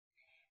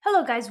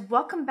Hello guys,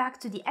 welcome back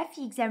to the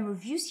FE exam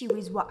review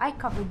series where I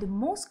cover the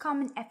most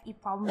common FE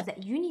problems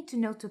that you need to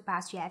know to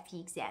pass your FE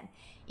exam.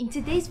 In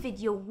today's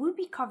video, we'll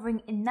be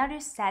covering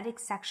another static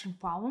section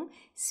problem,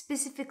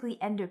 specifically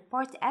under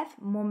part F,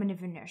 moment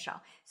of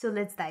inertia. So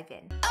let's dive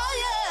in. Oh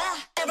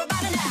yeah,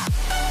 everybody now.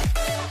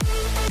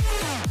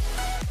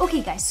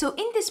 Okay guys, so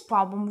in this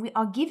problem, we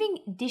are giving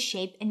this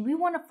shape and we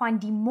want to find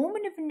the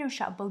moment of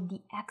inertia about the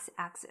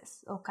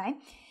x-axis, okay?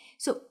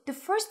 So the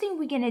first thing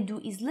we're going to do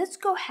is let's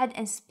go ahead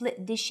and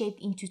split this shape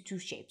into two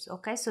shapes,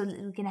 okay? So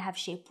we're going to have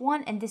shape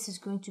 1 and this is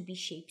going to be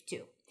shape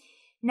 2.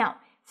 Now,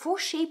 for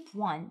shape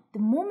 1, the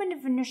moment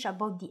of inertia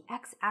about the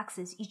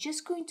x-axis is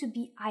just going to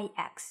be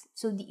ix.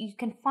 So you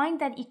can find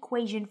that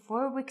equation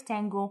for a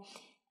rectangle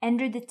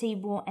under the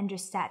table under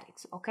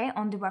statics, okay,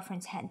 on the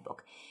reference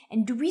handbook.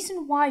 And the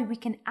reason why we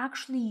can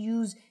actually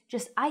use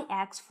just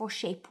ix for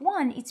shape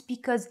 1 is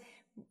because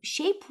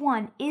shape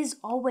 1 is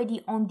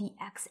already on the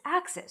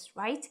x-axis,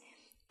 right?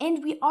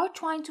 And we are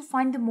trying to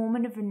find the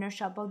moment of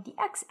inertia about the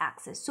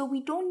x-axis. So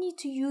we don't need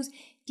to use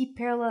the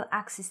parallel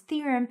axis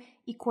theorem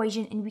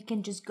equation and we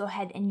can just go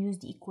ahead and use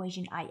the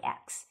equation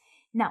ix.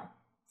 Now,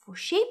 for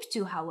shape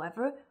 2,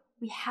 however,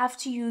 we have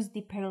to use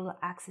the parallel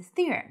axis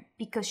theorem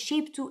because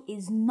shape 2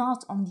 is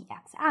not on the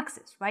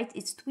x-axis, right?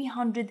 It's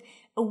 300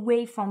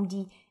 away from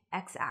the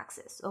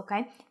x-axis,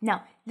 okay?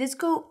 Now, let's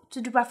go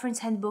to the reference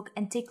handbook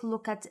and take a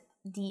look at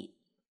the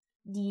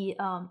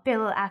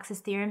parallel axis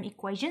theorem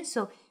equation.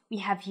 So we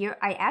have here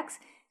ix,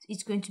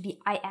 it's going to be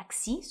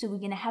ixc. So we're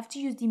going to have to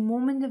use the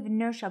moment of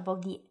inertia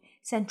about the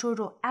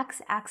centroidal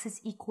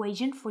x-axis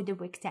equation for the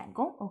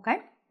rectangle, okay?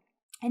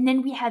 And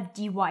then we have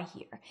dy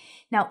here.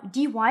 Now,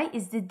 dy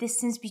is the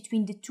distance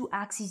between the two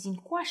axes in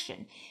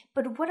question.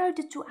 But what are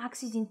the two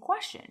axes in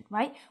question,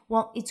 right?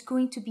 Well, it's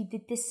going to be the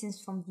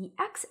distance from the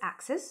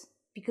x-axis,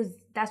 because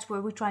that's where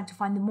we're trying to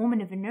find the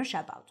moment of inertia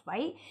about,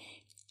 right?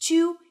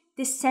 To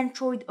the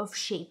centroid of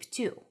shape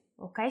 2.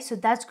 Okay, so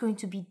that's going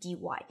to be dy.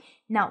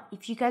 Now,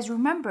 if you guys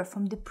remember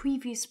from the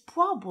previous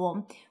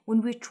problem,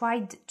 when we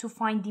tried to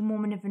find the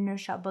moment of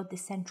inertia about the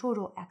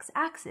centroidal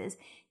x-axis,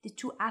 the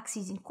two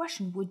axes in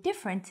question were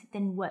different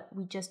than what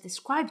we just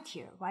described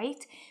here,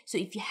 right? So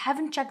if you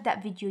haven't checked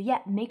that video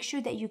yet, make sure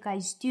that you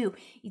guys do.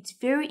 It's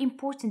very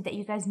important that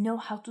you guys know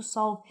how to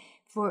solve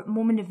for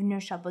moment of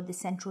inertia about the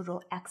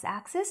centroidal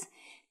x-axis,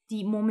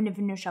 the moment of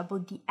inertia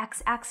about the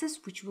x-axis,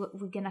 which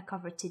we're going to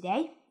cover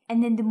today,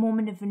 and then the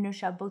moment of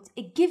inertia about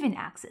a given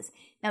axis.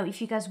 Now,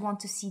 if you guys want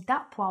to see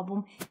that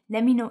problem,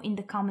 let me know in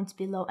the comments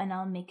below and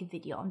I'll make a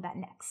video on that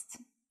next.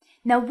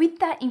 Now, with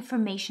that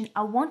information,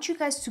 I want you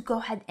guys to go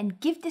ahead and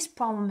give this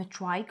problem a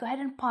try. Go ahead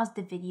and pause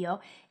the video,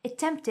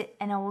 attempt it,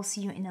 and I will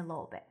see you in a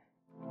little bit.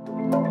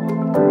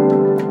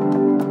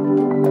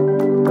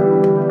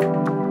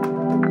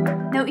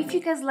 Now, if you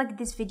guys like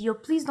this video,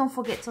 please don't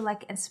forget to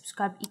like and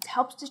subscribe. It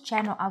helps the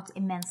channel out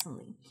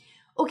immensely.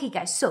 Okay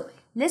guys, so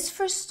let's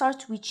first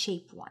start with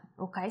shape 1,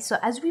 okay? So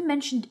as we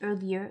mentioned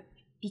earlier,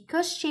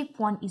 because shape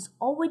 1 is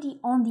already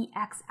on the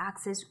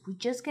x-axis, we're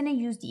just gonna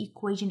use the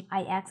equation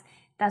ix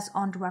that's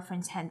on the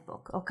reference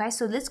handbook, okay?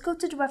 So let's go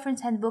to the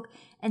reference handbook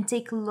and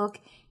take a look.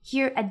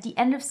 Here at the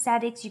end of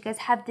statics, you guys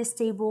have this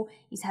table.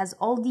 It has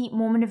all the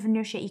moment of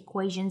inertia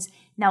equations.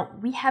 Now,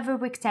 we have a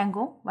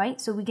rectangle, right?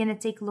 So we're gonna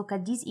take a look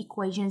at these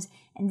equations,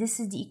 and this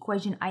is the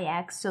equation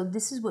ix. So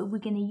this is what we're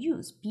gonna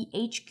use,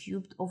 bh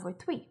cubed over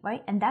 3,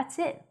 right? And that's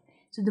it.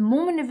 So the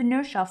moment of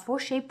inertia for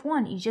shape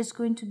 1 is just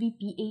going to be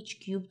bh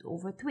cubed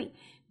over 3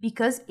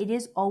 because it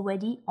is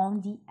already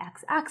on the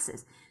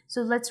x-axis.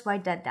 So let's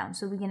write that down.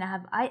 So we're going to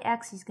have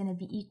ix is going to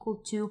be equal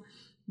to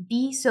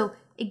b. So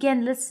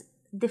again, let's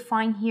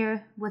define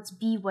here what's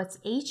b, what's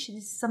h.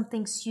 This is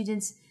something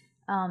students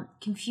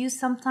confuse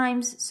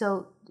sometimes.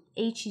 So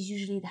h is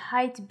usually the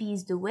height, b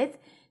is the width.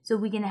 So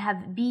we're going to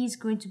have b is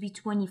going to be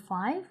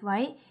 25,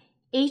 right?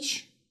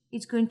 H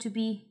is going to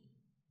be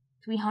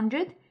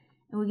 300.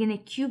 And we're going to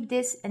cube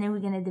this and then we're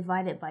going to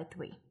divide it by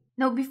 3.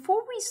 Now,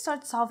 before we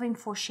start solving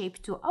for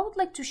shape 2, I would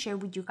like to share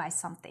with you guys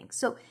something.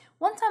 So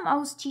one time I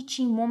was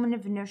teaching moment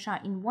of inertia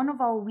in one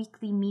of our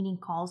weekly meeting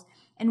calls,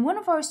 and one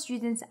of our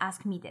students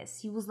asked me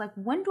this. He was like,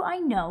 when do I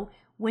know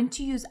when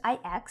to use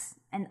ix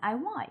and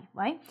iy,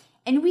 right?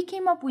 And we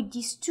came up with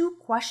these two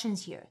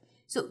questions here.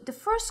 So the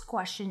first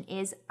question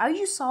is, are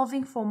you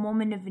solving for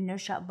moment of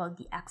inertia about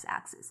the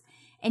x-axis?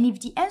 And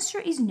if the answer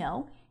is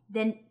no,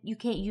 then you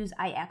can't use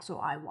ix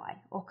or iy,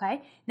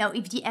 okay? Now,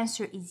 if the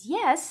answer is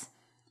yes,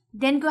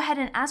 then go ahead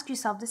and ask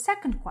yourself the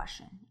second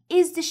question.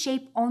 Is the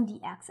shape on the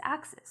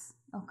x-axis,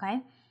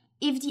 okay?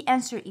 If the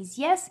answer is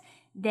yes,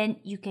 then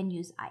you can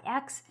use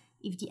ix.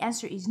 If the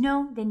answer is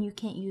no, then you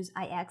can't use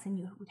ix and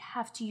you would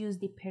have to use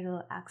the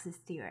parallel axis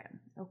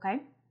theorem, okay?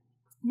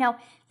 Now,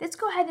 let's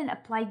go ahead and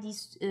apply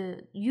these,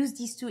 use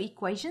these two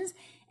equations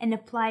and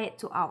apply it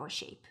to our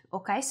shape,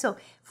 okay? So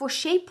for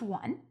shape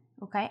 1,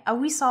 okay, are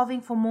we solving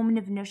for moment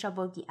of inertia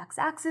about the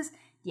x-axis?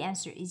 The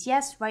answer is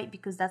yes, right?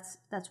 Because that's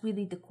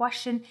really the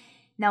question.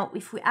 Now,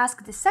 if we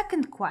ask the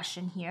second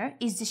question here,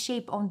 is the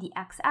shape on the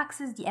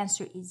x-axis? The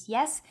answer is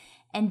yes,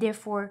 and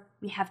therefore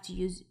we have to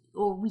use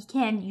or we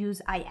can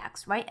use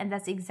Ix, right? And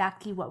that's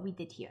exactly what we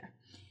did here.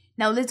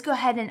 Now let's go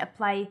ahead and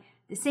apply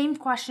the same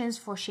questions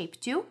for shape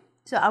 2.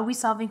 So are we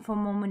solving for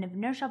moment of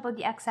inertia about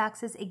the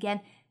x-axis?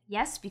 Again,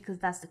 yes, because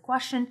that's the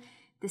question.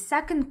 The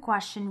second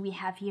question we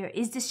have here,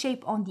 is the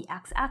shape on the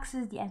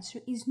x-axis? The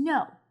answer is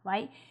no,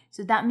 right?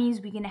 So that means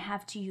we're going to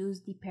have to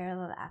use the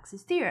parallel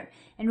axis theorem.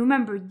 And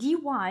remember, dy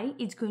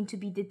is going to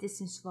be the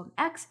distance from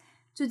x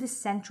to the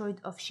centroid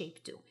of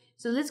shape 2.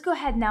 So let's go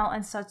ahead now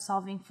and start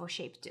solving for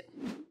shape 2.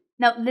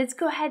 Now let's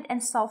go ahead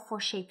and solve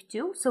for shape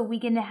 2. So we're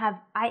going to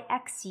have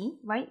IXC,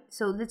 right?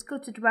 So let's go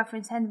to the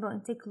reference handbook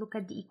and take a look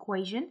at the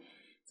equation.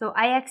 So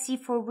IXC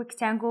for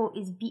rectangle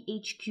is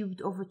BH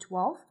cubed over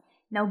 12.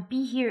 Now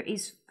B here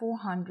is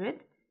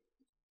 400,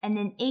 and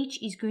then H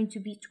is going to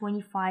be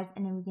 25,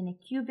 and then we're going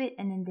to cube it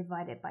and then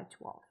divide it by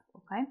 12,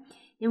 okay?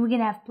 Then we're going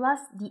to have plus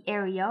the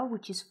area,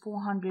 which is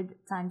 400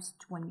 times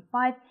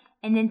 25,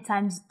 and then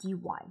times dy.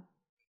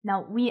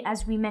 Now,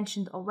 as we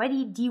mentioned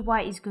already, dy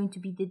is going to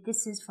be the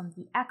distance from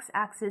the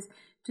x-axis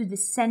to the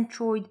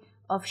centroid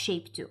of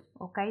shape 2,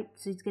 okay?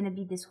 So it's going to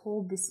be this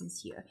whole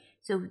distance here.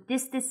 So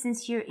this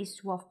distance here is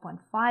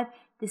 12.5,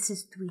 this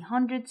is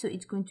 300, so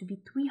it's going to be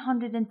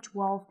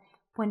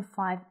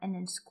 312.5 and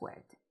then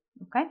squared,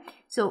 okay?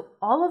 So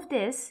all of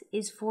this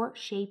is for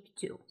shape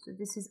 2, so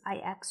this is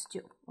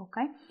Ix2,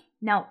 okay?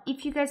 Now,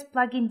 if you guys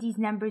plug in these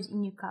numbers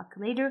in your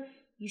calculator,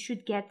 you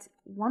should get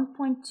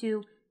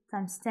 1.2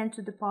 times 10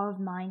 to the power of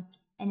 9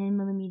 and then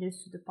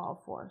millimeters to the power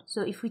of 4.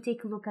 So if we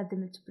take a look at the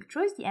multiple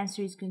choice, the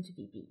answer is going to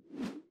be B.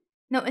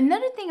 Now,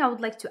 another thing I would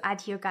like to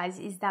add here, guys,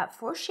 is that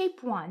for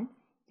shape 1,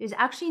 there's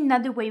actually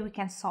another way we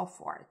can solve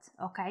for it,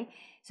 okay?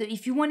 So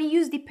if you want to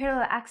use the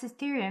parallel axis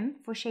theorem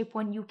for shape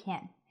 1, you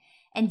can.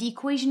 And the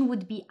equation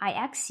would be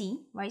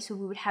IXC, right? So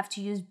we would have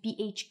to use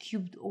BH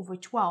cubed over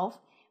 12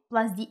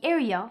 plus the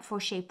area for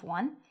shape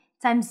 1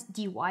 times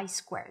dy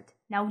squared.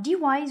 Now, dy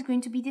is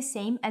going to be the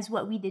same as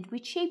what we did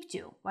with shape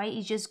 2, right?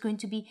 It's just going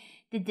to be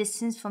the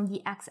distance from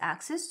the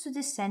x-axis to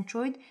the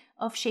centroid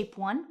of shape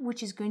 1,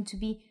 which is going to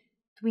be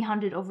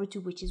 300 over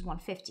 2, which is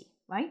 150,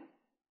 right?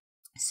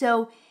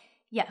 So,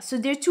 yeah, so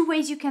there are two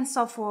ways you can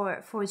solve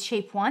for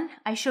shape 1.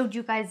 I showed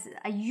you guys,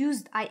 I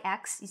used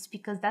Ix, it's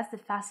because that's the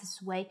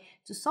fastest way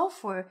to solve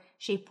for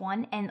shape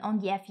 1. And on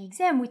the FE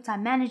exam, with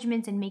time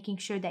management and making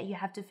sure that you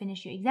have to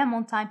finish your exam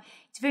on time,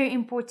 it's very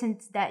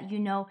important that you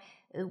know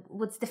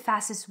what's the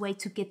fastest way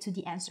to get to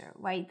the answer,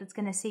 right? That's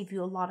going to save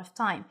you a lot of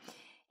time.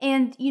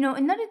 And, you know,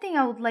 another thing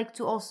I would like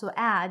to also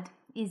add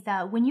is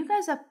that when you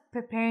guys are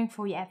preparing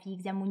for your FE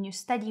exam, when you're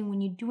studying,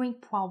 when you're doing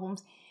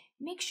problems,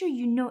 make sure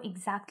you know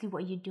exactly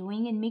what you're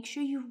doing and make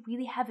sure you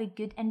really have a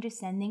good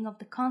understanding of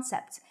the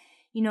concepts.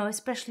 You know,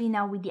 especially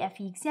now with the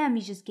FE exam,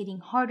 it's just getting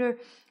harder,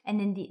 and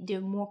then there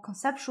are more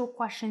conceptual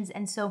questions.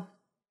 And so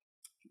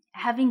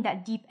having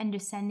that deep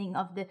understanding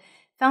of the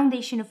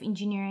foundation of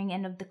engineering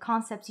and of the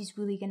concepts is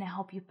really going to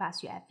help you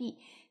pass your FE.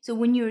 So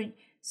when you're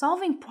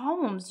solving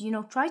problems, you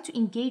know, try to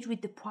engage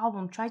with the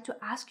problem. Try to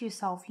ask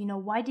yourself, you know,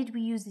 why did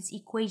we use this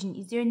equation?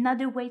 Is there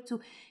another way to,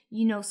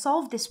 you know,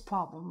 solve this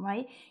problem,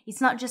 right?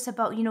 It's not just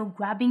about, you know,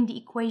 grabbing the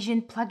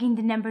equation, plugging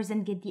the numbers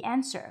and get the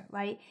answer,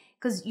 right?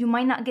 Because you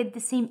might not get the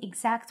same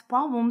exact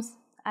problems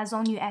as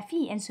on your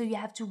FE. And so you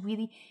have to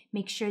really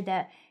make sure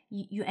that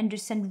you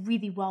understand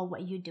really well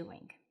what you're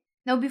doing.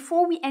 Now,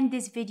 before we end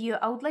this video,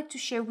 I would like to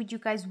share with you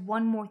guys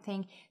one more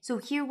thing. So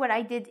here what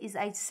I did is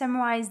I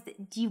summarized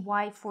dy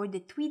for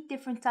the 3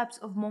 different types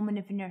of moment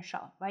of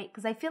inertia, right?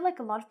 Because I feel like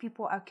a lot of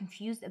people are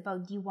confused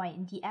about dy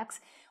and dx,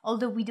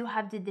 although we do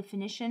have the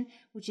definition,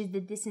 which is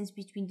the distance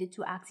between the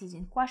 2 axes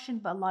in question,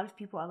 but a lot of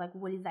people are like,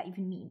 what does that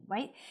even mean,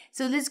 right?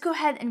 So let's go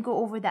ahead and go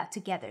over that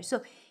together.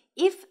 So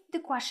if the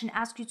question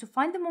asks you to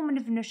find the moment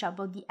of inertia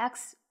about the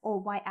x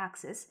or y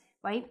axis,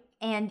 right,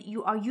 and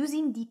you are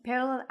using the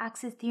parallel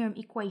axis theorem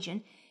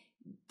equation,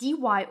 dy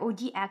or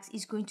dx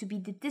is going to be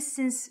the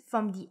distance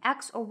from the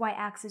x or y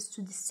axis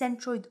to the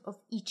centroid of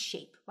each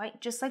shape, right?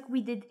 Just like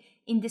we did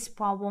in this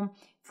problem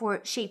for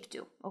shape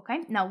 2, okay?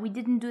 Now, we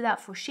didn't do that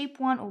for shape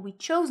 1, or we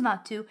chose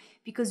not to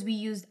because we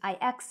used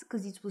Ix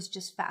because it was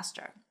just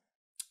faster.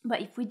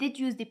 But if we did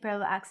use the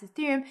parallel axis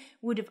theorem,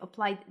 we would have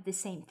applied the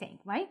same thing,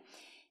 right?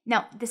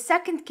 Now, the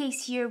second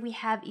case here we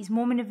have is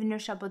moment of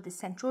inertia about the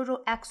centroidal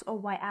x or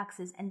y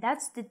axis, and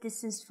that's the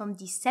distance from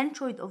the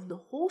centroid of the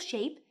whole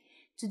shape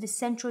to the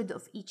centroid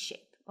of each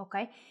shape,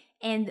 okay?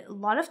 And a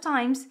lot of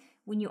times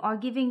when you are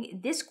giving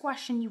this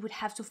question, you would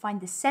have to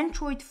find the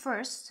centroid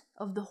first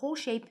of the whole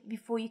shape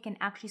before you can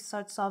actually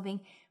start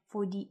solving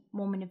for the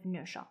moment of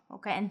inertia,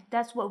 okay? And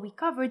that's what we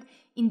covered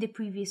in the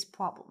previous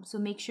problem, so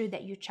make sure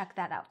that you check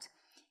that out.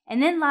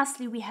 And then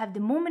lastly, we have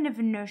the moment of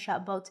inertia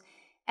about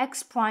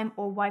x prime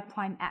or y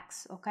prime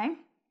x, okay?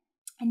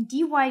 And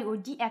dy or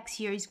dx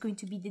here is going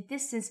to be the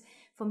distance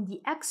from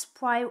the x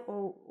prime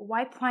or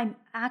y prime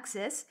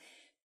axis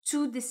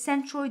to the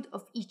centroid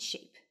of each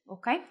shape,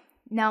 okay?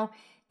 Now,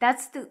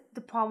 that's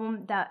the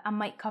problem that I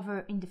might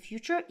cover in the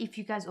future. If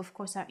you guys, of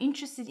course, are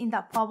interested in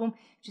that problem,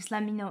 just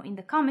let me know in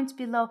the comments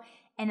below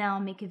and I'll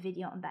make a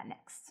video on that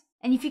next.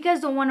 And if you guys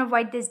don't want to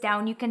write this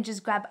down, you can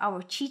just grab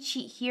our cheat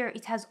sheet here.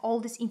 It has all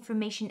this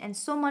information and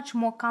so much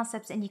more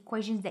concepts and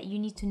equations that you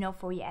need to know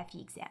for your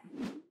FE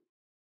exam.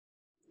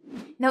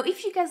 Now,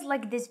 if you guys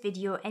like this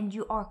video and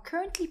you are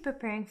currently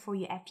preparing for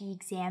your FE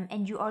exam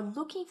and you are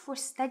looking for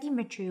study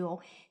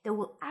material that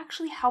will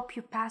actually help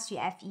you pass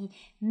your FE,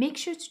 make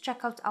sure to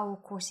check out our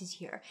courses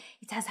here.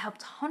 It has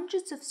helped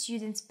hundreds of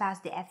students pass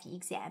the FE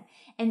exam.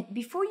 And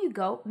before you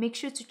go, make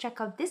sure to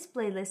check out this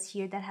playlist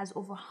here that has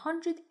over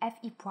 100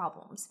 FE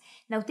problems.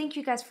 Now, thank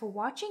you guys for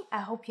watching. I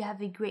hope you have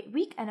a great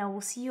week and I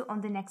will see you on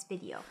the next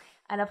video.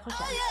 À la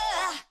prochaine.